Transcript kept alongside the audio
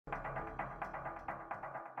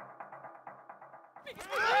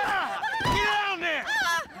Get down there!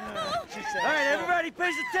 All right, everybody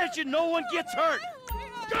pays attention. No one gets hurt.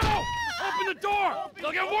 Go! Open the door!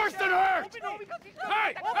 They'll get worse than hurt!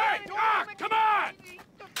 Hey! Hey! Ah! Come on!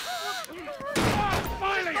 Oh,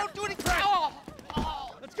 finally! Don't do anything!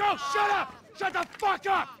 Let's go! Shut up! Shut the fuck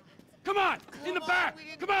up! Come on! In the back!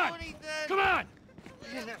 Come on! Come on!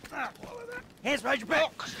 Hands behind your back.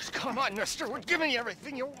 Oh, come on, mister. We're giving you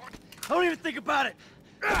everything you want. Don't even think about it.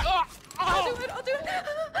 I'll do it, I'll do it.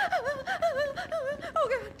 Oh,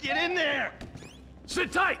 God. Get in there.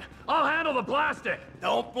 Sit tight! I'll handle the blasting!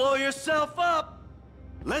 Don't blow yourself up.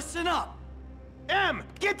 Listen up. Em,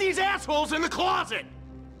 get these assholes in the closet!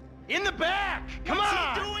 In the back! Come on!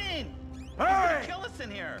 What's he doing? Hurry! He's gonna kill us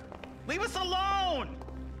in here. Leave us alone.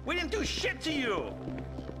 We didn't do shit to you.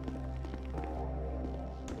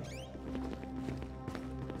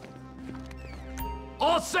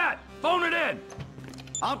 All set! Phone it in!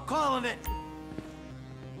 I'm calling it.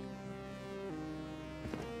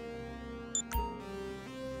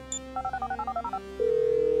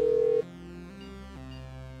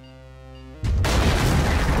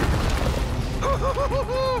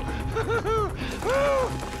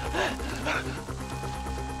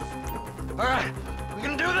 All right, we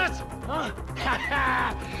gonna do this? Huh?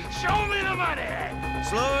 Show me the money!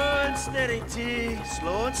 Slow and steady, T.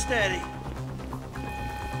 Slow and steady.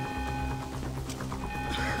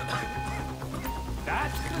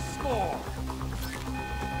 That's the score.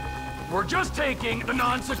 We're just taking the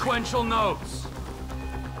non-sequential notes.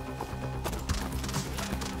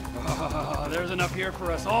 Oh, there's enough here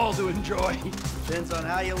for us all to enjoy. Depends on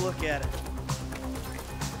how you look at it.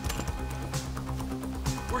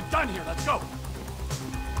 We're done here, let's go.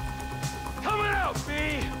 Coming out,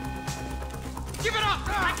 B! Give it up!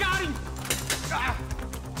 I got him!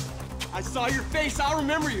 I saw your face, I'll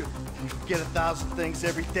remember you. You forget 1,000 things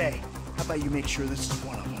every day. How about you make sure this is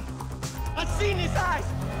one of them? I've seen his eyes!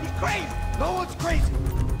 He's crazy! No one's crazy.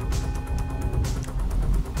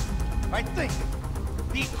 I think.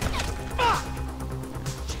 Fuck!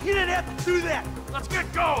 You didn't have to do that. Let's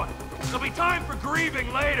get going. There'll be time for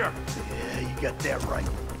grieving later. Yeah, you got that right.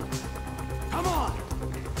 Come on.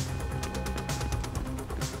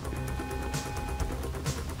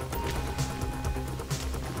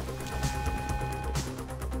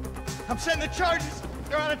 I'm setting the charges.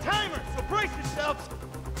 They're on a timer, so brace yourselves.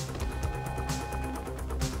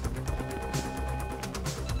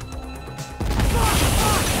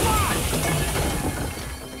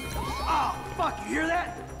 Oh, fuck, you hear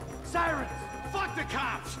that? Sirens. Fuck the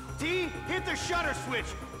cops! T, hit the shutter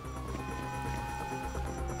switch.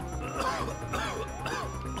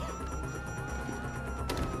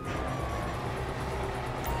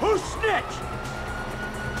 Who snitched?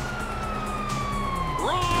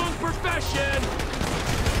 Wrong profession!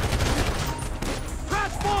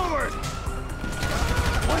 Press forward!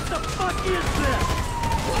 What the fuck is this?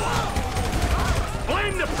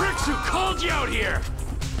 Blame the pricks who called you out here!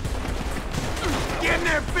 Get in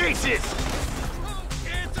their faces!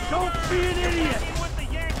 Don't be an idiot! With the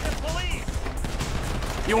Yankton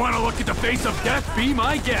police. You want to look at the face of death? Be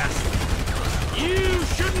my guest. You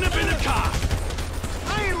shouldn't have been a cop.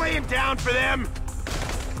 I ain't laying down for them.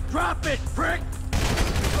 Drop it, prick!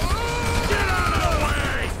 Get out of the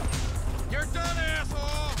way! You're done,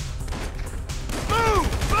 asshole! Move!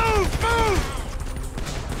 Move! Move!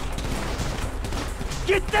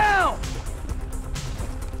 Get down!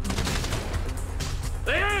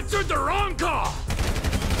 They answered the wrong call.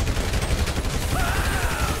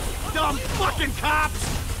 Dumb fucking cops!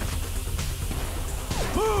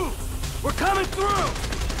 Move! We're coming through!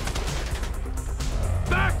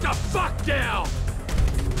 Back the fuck down!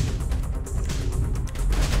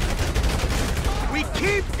 We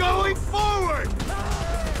keep going forward!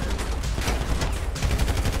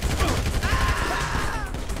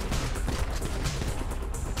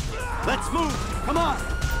 Let's move! Come on!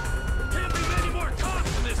 Can't be many more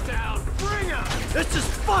cops in this town. Bring 'em! This is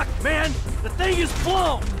fucked, man! The thing is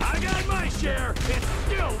blown! I got my share. It's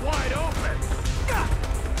still wide open.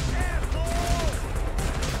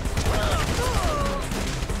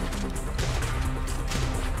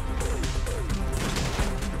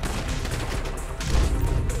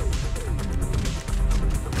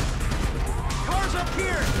 Cars up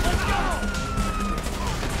here! Let's go!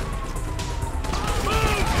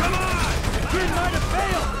 Move! Come on! The kid might have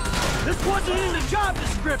failed! This wasn't in the job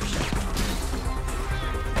description!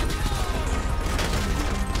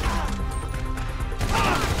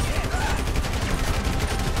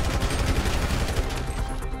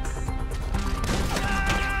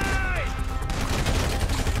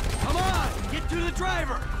 Come on! Get to the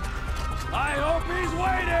driver! I hope he's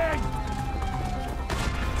waiting.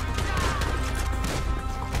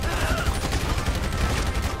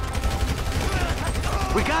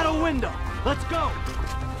 We got a window. Let's go.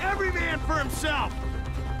 Every man for himself.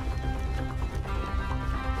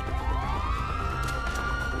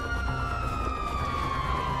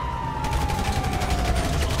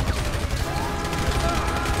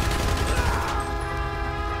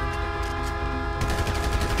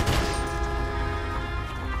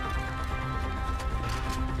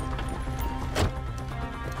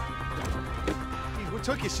 What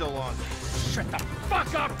took you so long? Shut the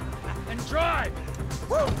fuck up and drive!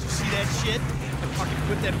 Woo! Did you see that shit? I fucking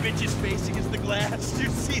put that bitch's face against the glass. Did you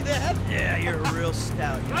see that? Yeah, you're a real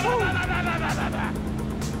stout. Fuck,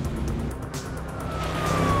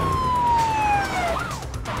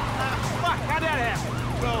 how'd that happen?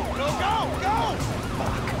 Go!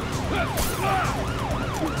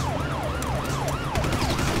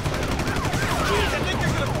 Jeez, I think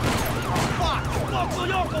they're gonna... Fuck! Local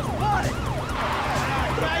yokels spotted!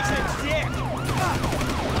 Guy's a dick!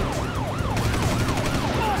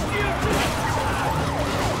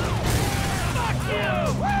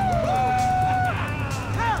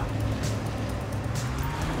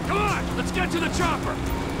 Come on, let's get to the chopper!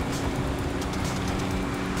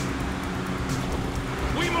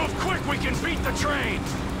 We move quick, we can beat the train!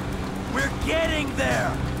 We're getting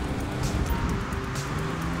there!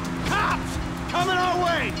 Cops! Coming our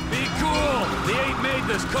way! Be cool! They ain't made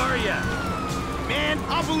this car yet! Man,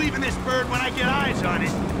 I'll believe in this bird when I get eyes on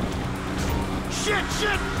it. Shit!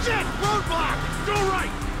 Roadblock! Go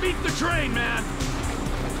right! Beat the train, man!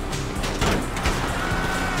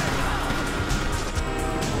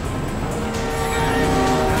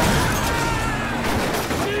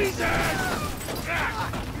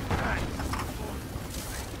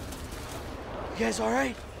 You guys all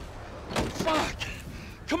right? Fuck!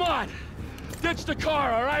 Come on! Ditch the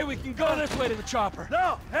car, all right? We can go this way to the chopper.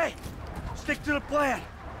 No! Hey! Stick to the plan!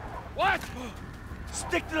 What?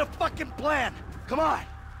 Stick to the fucking plan! Come on!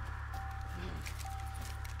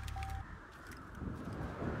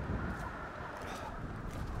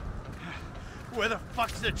 Where the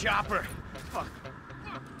fuck's the chopper? Fuck.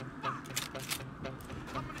 I'm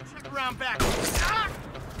gonna check around back.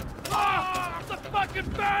 Ah! Oh, the fucking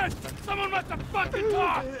bed! Someone must have fucking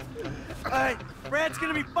talked! All right, Brad's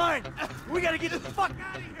gonna be fine. We gotta get the fuck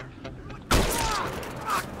out of here.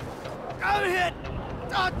 I'm hit.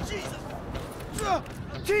 Oh, Jesus.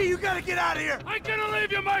 T, you gotta get out of here. I'm gonna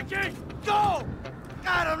leave you, Mikey! Go.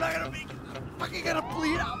 God, I'm not gonna be fucking gonna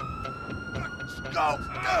bleed out. Go.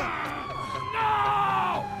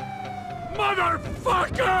 No!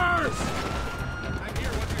 Motherfuckers! I'm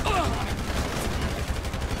here.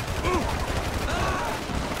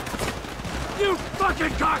 You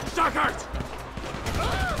fucking cocksuckers!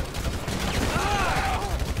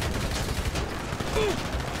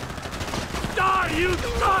 Die, you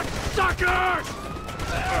cocksuckers!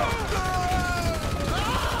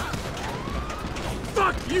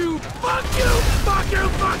 Fuck you! Fuck you! Fuck you!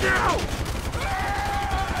 Fuck you!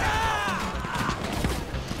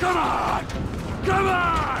 Come on! Come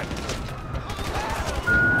on!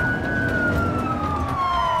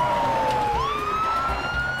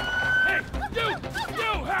 Hey! You!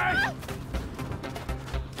 Hey!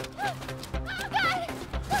 God!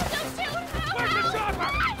 Don't shoot! Where's the chopper? I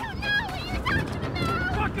don't know what you're talking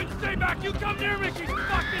about! Fucking stay back! You come near me, she